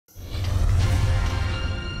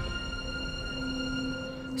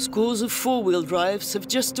Scores of four-wheel drives have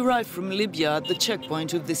just arrived from Libya at the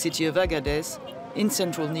checkpoint of the city of Agadez in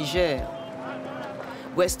central Niger,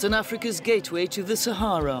 Western Africa's gateway to the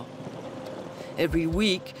Sahara. Every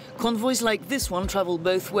week, convoys like this one travel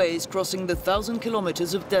both ways, crossing the 1,000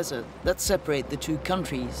 kilometers of desert that separate the two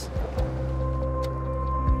countries.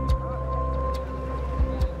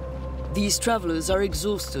 These travelers are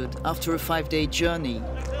exhausted after a 5-day journey.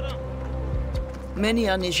 Many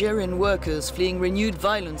are Nigerian workers fleeing renewed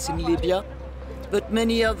violence in Libya, but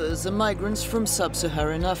many others are migrants from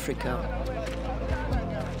sub-Saharan Africa.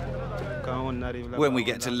 When we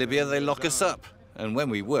get to Libya, they lock us up. And when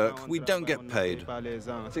we work, we don't get paid.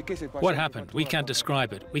 What happened? We can't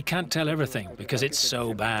describe it. We can't tell everything because it's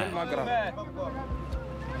so bad.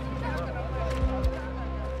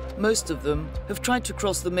 Most of them have tried to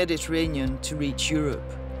cross the Mediterranean to reach Europe.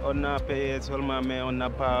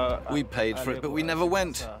 We paid for it, but we never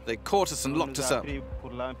went. They caught us and locked us up.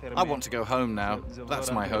 I want to go home now.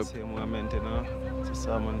 That's my hope.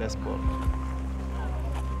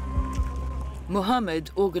 Mohammed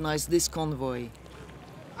organized this convoy.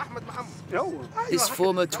 This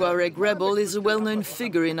former Tuareg rebel is a well-known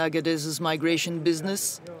figure in Agadez's migration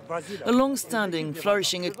business, a long-standing,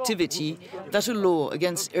 flourishing activity that a law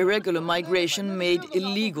against irregular migration made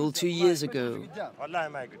illegal 2 years ago.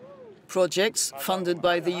 Projects funded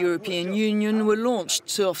by the European Union were launched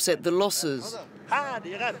to offset the losses.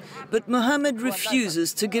 But Mohammed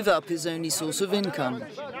refuses to give up his only source of income.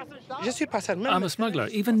 I'm a smuggler.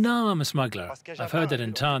 Even now I'm a smuggler. I've heard that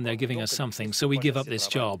in town they're giving us something, so we give up this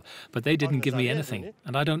job. But they didn't give me anything,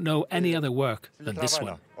 and I don't know any other work than this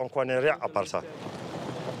one.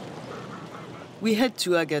 We head to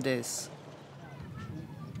Agadez.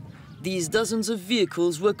 These dozens of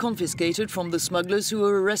vehicles were confiscated from the smugglers who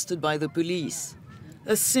were arrested by the police,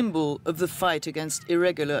 a symbol of the fight against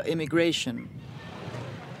irregular immigration.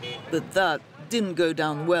 But that didn't go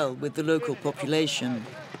down well with the local population.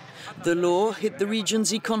 The law hit the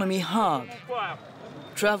region's economy hard.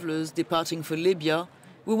 Travelers departing for Libya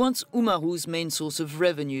were once Umaru's main source of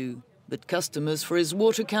revenue, but customers for his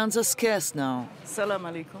water cans are scarce now. Salam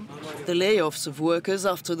alaikum. The layoffs of workers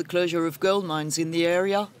after the closure of gold mines in the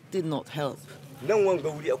area did not help.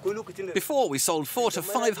 Before, we sold 400 to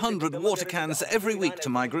 500 water cans every week to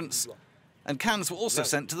migrants, and cans were also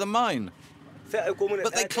sent to the mine.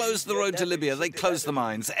 But they closed the road to Libya, they closed the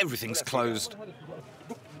mines, everything's closed.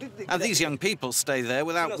 And these young people stay there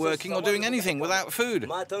without working or doing anything, without food.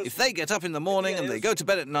 If they get up in the morning and they go to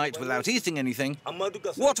bed at night without eating anything,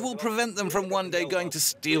 what will prevent them from one day going to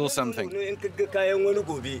steal something?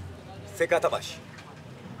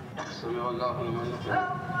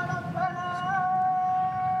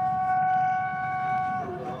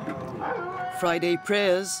 Friday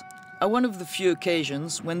prayers are one of the few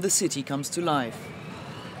occasions when the city comes to life.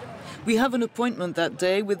 We have an appointment that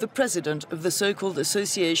day with the president of the so-called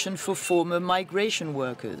Association for Former Migration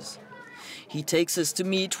Workers. He takes us to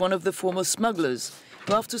meet one of the former smugglers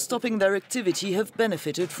who, after stopping their activity, have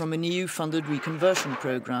benefited from an EU-funded reconversion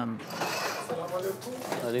program.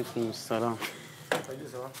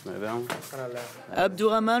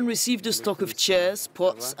 Abdurrahman received a stock of chairs,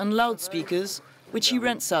 pots and loudspeakers, which he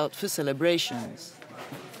rents out for celebrations.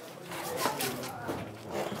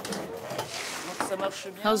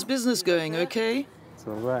 How's business going, okay?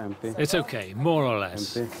 It's okay, more or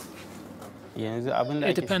less.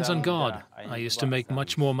 It depends on God. I used to make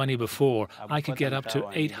much more money before. I could get up to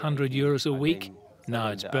 800 euros a week. Now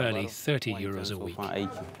it's barely 30 euros a week.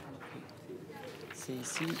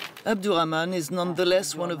 Abdurrahman is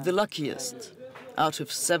nonetheless one of the luckiest. Out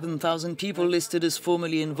of 7,000 people listed as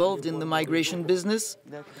formerly involved in the migration business,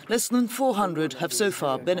 less than 400 have so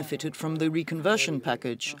far benefited from the reconversion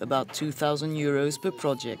package, about 2,000 euros per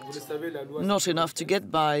project. Not enough to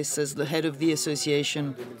get by, says the head of the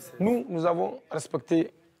association.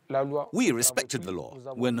 We respected the law.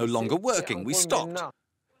 We're no longer working. We stopped.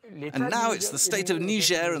 And now it's the state of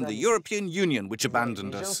Niger and the European Union which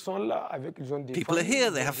abandoned us. People are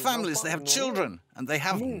here, they have families, they have children, and they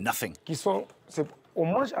have nothing.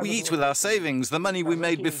 We eat with our savings, the money we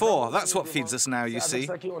made before. That's what feeds us now, you see.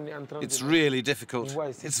 It's really difficult.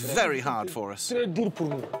 It's very hard for us.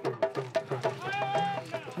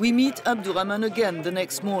 We meet Abdurrahman again the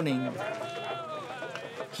next morning.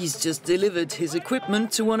 He's just delivered his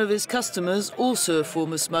equipment to one of his customers, also a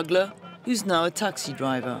former smuggler, who's now a taxi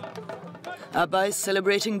driver. Abba is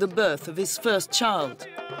celebrating the birth of his first child,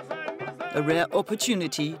 a rare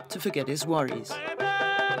opportunity to forget his worries.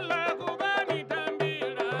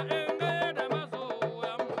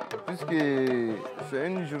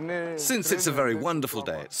 Since it's a very wonderful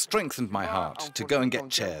day, it strengthened my heart to go and get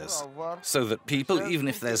chairs, so that people, even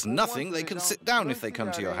if there's nothing, they can sit down if they come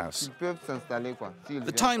to your house.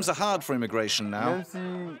 The times are hard for immigration now,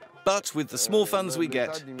 but with the small funds we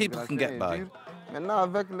get, people can get by.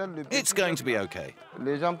 It's going to be okay.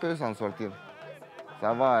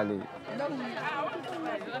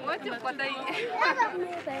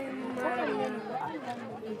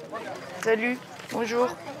 Salut, bonjour.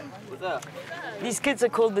 These kids are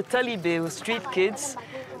called the talibé, or street kids,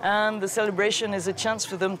 and the celebration is a chance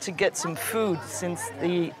for them to get some food. Since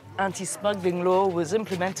the anti-smuggling law was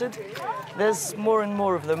implemented, there's more and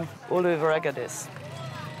more of them all over Agadez.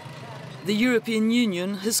 The European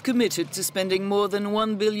Union has committed to spending more than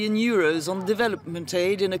 1 billion euros on development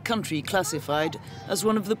aid in a country classified as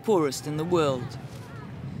one of the poorest in the world.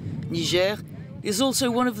 Niger is also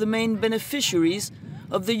one of the main beneficiaries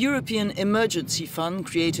of the European Emergency Fund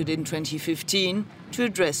created in 2015 to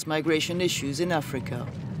address migration issues in Africa.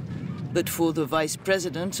 But for the vice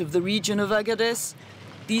president of the region of Agadez,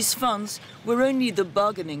 these funds were only the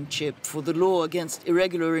bargaining chip for the law against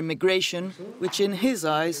irregular immigration, which in his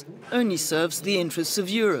eyes only serves the interests of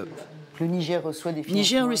Europe.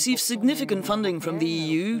 Niger receives significant funding from the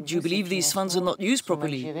EU. Do you believe these funds are not used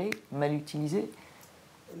properly?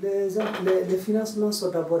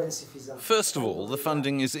 First of all, the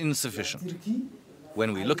funding is insufficient.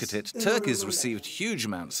 When we look at it, Turkey's received huge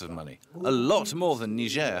amounts of money, a lot more than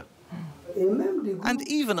Niger. And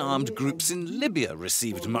even armed groups in Libya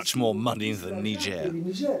received much more money than Niger.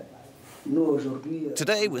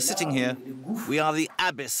 Today we're sitting here, we are the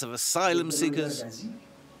abyss of asylum seekers,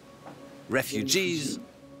 refugees,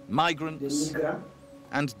 migrants,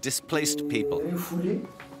 and displaced people.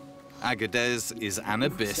 Agadez is an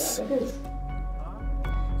abyss.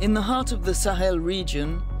 In the heart of the Sahel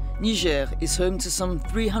region, Niger is home to some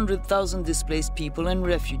 300,000 displaced people and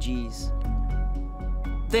refugees.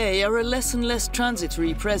 They are a less and less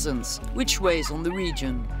transitory presence, which weighs on the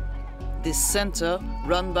region. This center,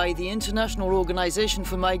 run by the International Organization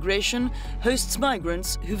for Migration, hosts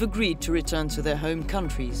migrants who've agreed to return to their home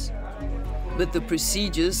countries. But the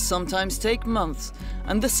procedures sometimes take months,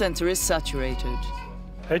 and the center is saturated.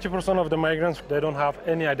 80% of the migrants, they don't have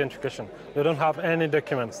any identification. They don't have any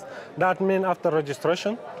documents. That means after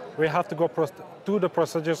registration, we have to go to the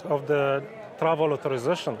procedures of the travel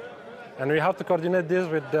authorization. And we have to coordinate this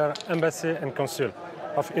with the embassy and consul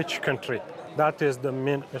of each country. That is the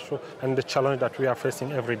main issue and the challenge that we are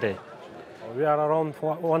facing every day. We are around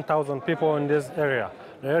 1,000 people in this area,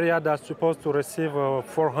 the area that's supposed to receive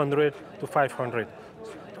 400 to 500.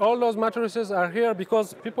 All those mattresses are here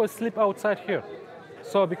because people sleep outside here.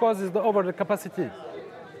 So because it's over the capacity,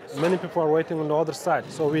 many people are waiting on the other side.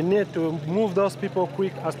 So we need to move those people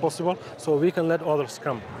quick as possible so we can let others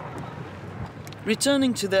come.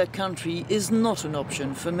 Returning to their country is not an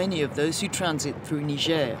option for many of those who transit through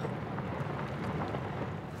Niger.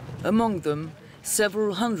 Among them,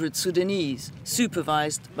 several hundred Sudanese,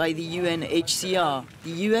 supervised by the UNHCR, the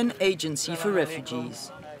UN Agency for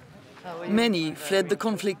Refugees. Many fled the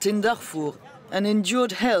conflict in Darfur and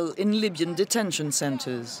endured hell in Libyan detention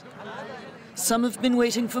centers. Some have been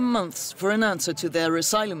waiting for months for an answer to their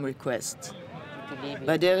asylum requests.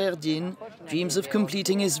 Bader Erdin dreams of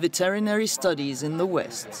completing his veterinary studies in the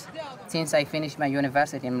West. Since I finished my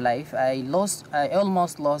university in life, I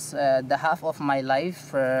almost lost the half of my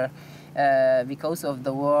life because of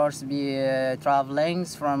the wars, traveling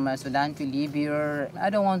from Sudan to Libya. I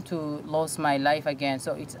don't want to lose my life again.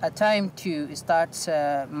 So it's a time to start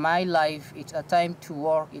my life. It's a time to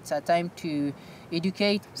work. It's a time to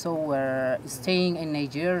educate. So staying in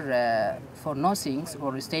Niger for nothing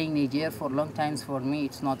or staying in Niger for long times, for me,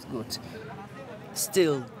 it's not good.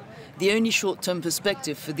 Still, the only short-term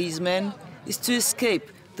perspective for these men is to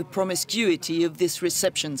escape the promiscuity of this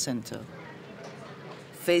reception center.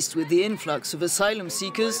 Faced with the influx of asylum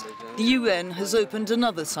seekers, the UN has opened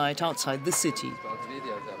another site outside the city.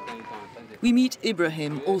 We meet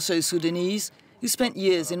Ibrahim, also Sudanese, who spent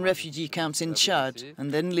years in refugee camps in Chad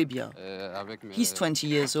and then Libya. He's 20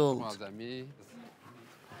 years old.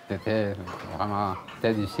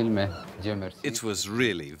 It was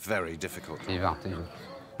really very difficult.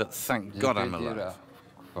 But thank God I'm alive.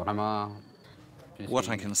 What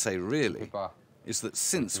I can say really is that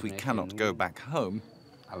since we cannot go back home,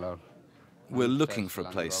 we're looking for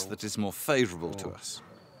a place that is more favorable to us,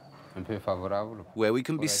 where we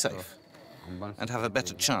can be safe and have a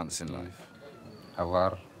better chance in life.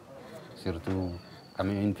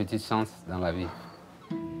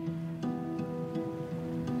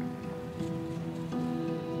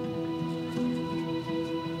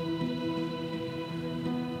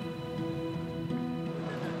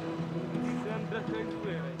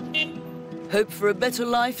 Hope for a better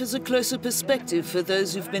life has a closer perspective for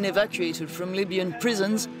those who've been evacuated from Libyan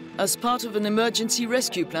prisons as part of an emergency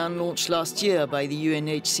rescue plan launched last year by the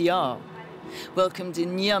UNHCR. Welcomed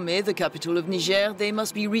in Niamey, the capital of Niger, they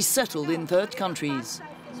must be resettled in third countries.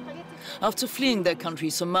 After fleeing their country,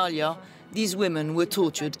 Somalia, these women were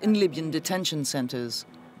tortured in Libyan detention centres.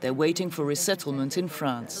 They're waiting for resettlement in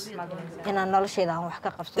France.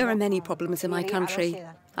 There are many problems in my country,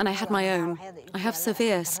 and I had my own. I have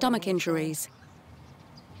severe stomach injuries.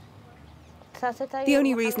 The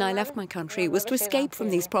only reason I left my country was to escape from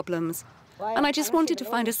these problems, and I just wanted to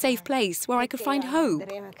find a safe place where I could find hope.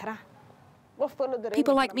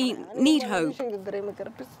 People like me need hope.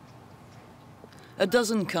 A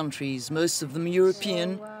dozen countries, most of them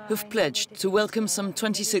European, have pledged to welcome some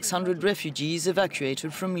 2,600 refugees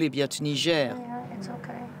evacuated from Libya to Niger.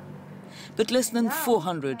 But less than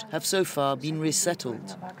 400 have so far been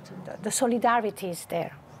resettled. The solidarity is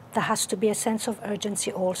there. There has to be a sense of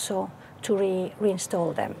urgency also to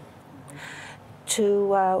reinstall them, to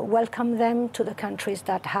welcome them to the countries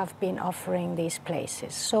that have been offering these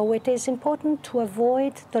places. So it is important to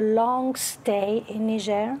avoid the long stay in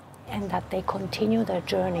Niger and that they continue their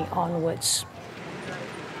journey onwards.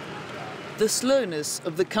 The slowness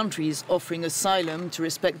of the countries offering asylum to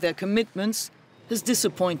respect their commitments has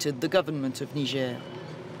disappointed the government of Niger.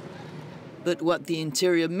 But what the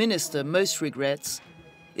Interior Minister most regrets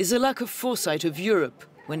is a lack of foresight of Europe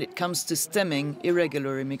when it comes to stemming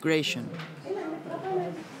irregular immigration.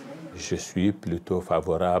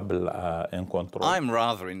 I'm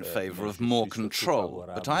rather in favour of more control,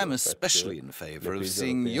 but I am especially in favour of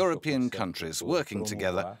seeing European countries working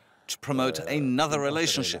together to promote another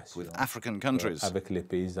relationship with African countries. A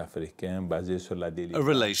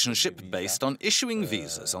relationship based on issuing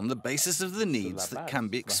visas on the basis of the needs that can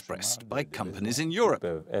be expressed by companies in Europe.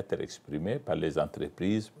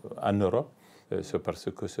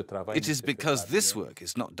 It is because this work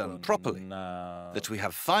is not done properly that we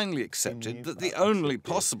have finally accepted that the only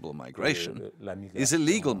possible migration is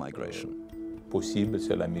illegal migration.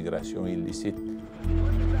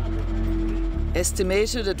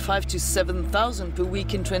 Estimated at 5,000 to 7,000 per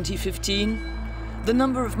week in 2015, the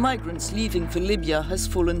number of migrants leaving for Libya has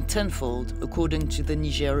fallen tenfold, according to the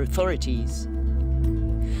Niger authorities.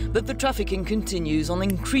 But the trafficking continues on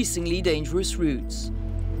increasingly dangerous routes.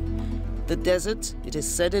 The desert, it is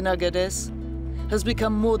said in Agadez, has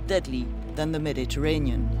become more deadly than the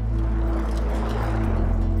Mediterranean.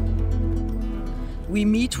 We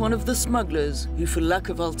meet one of the smugglers who, for lack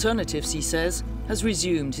of alternatives, he says, has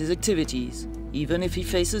resumed his activities, even if he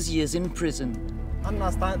faces years in prison.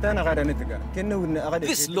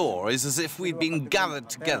 This law is as if we'd been gathered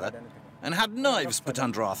together and had knives put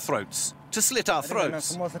under our throats to slit our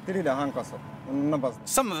throats.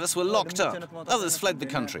 Some of us were locked up, others fled the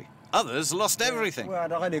country, others lost everything.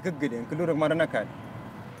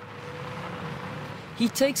 He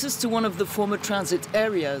takes us to one of the former transit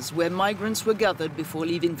areas where migrants were gathered before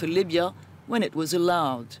leaving for Libya when it was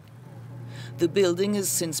allowed. The building has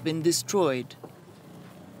since been destroyed.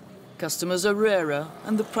 Customers are rarer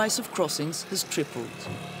and the price of crossings has tripled.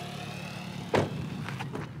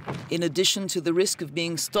 In addition to the risk of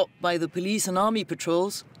being stopped by the police and army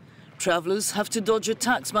patrols, travellers have to dodge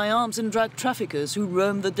attacks by arms and drug traffickers who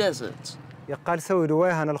roam the desert.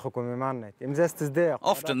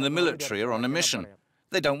 Often the military are on a mission.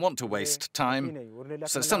 They don't want to waste time.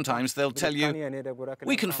 So sometimes they'll tell you,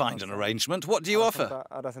 "We can find an arrangement. What do you offer?"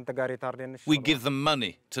 We give them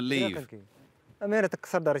money to leave.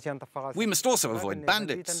 We must also avoid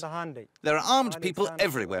bandits. There are armed people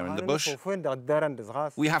everywhere in the bush.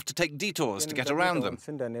 We have to take detours to get around them.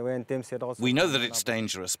 We know that it's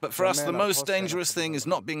dangerous, but for us the most dangerous thing is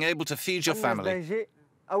not being able to feed your family.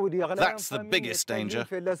 That's the biggest danger.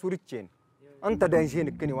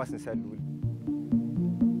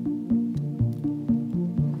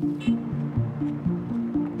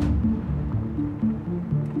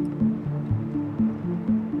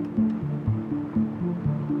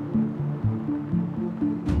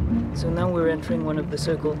 So now we're entering one of the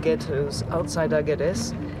so-called ghettos outside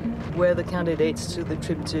Agadez, where the candidates to the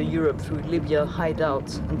trip to Europe through Libya hide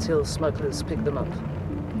out until smugglers pick them up.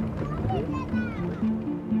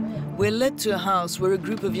 We're led to a house where a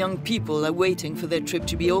group of young people are waiting for their trip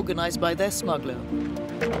to be organized by their smuggler.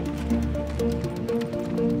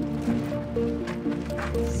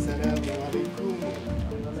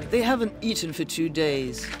 They haven't eaten for 2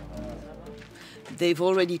 days. They've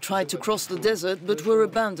already tried to cross the desert, but were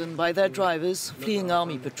abandoned by their drivers, fleeing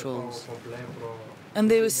army patrols. And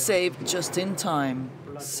they were saved just in time.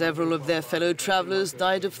 Several of their fellow travelers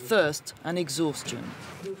died of thirst and exhaustion.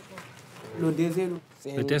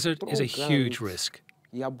 The desert is a huge risk.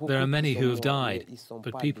 There are many who have died,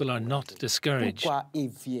 but people are not discouraged.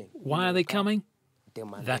 Why are they coming?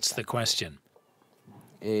 That's the question.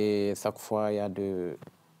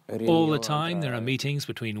 All the time there are meetings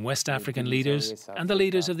between West African leaders and the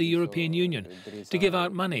leaders of the European Union to give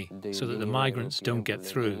out money so that the migrants don't get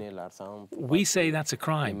through. We say that's a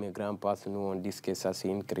crime.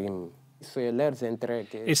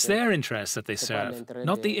 It's their interests that they serve,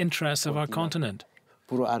 not the interests of our continent.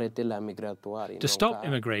 To stop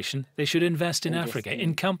immigration, they should invest in Africa,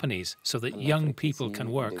 in companies, so that young people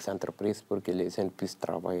can work.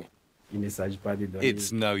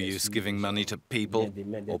 It's no use giving money to people,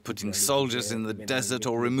 or putting soldiers in the desert,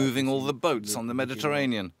 or removing all the boats on the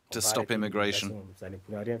Mediterranean to stop immigration.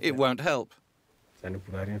 It won't help.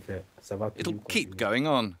 It'll keep going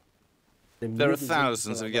on. There are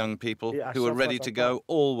thousands of young people who are ready to go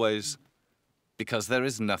always, because there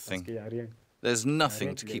is nothing. There's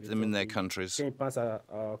nothing to keep them in their countries.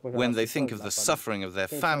 When they think of the suffering of their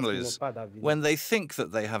families, when they think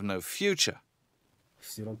that they have no future,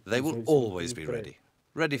 they will always be ready,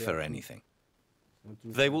 ready for anything.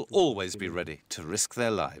 They will always be ready to risk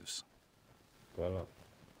their lives. Voilà.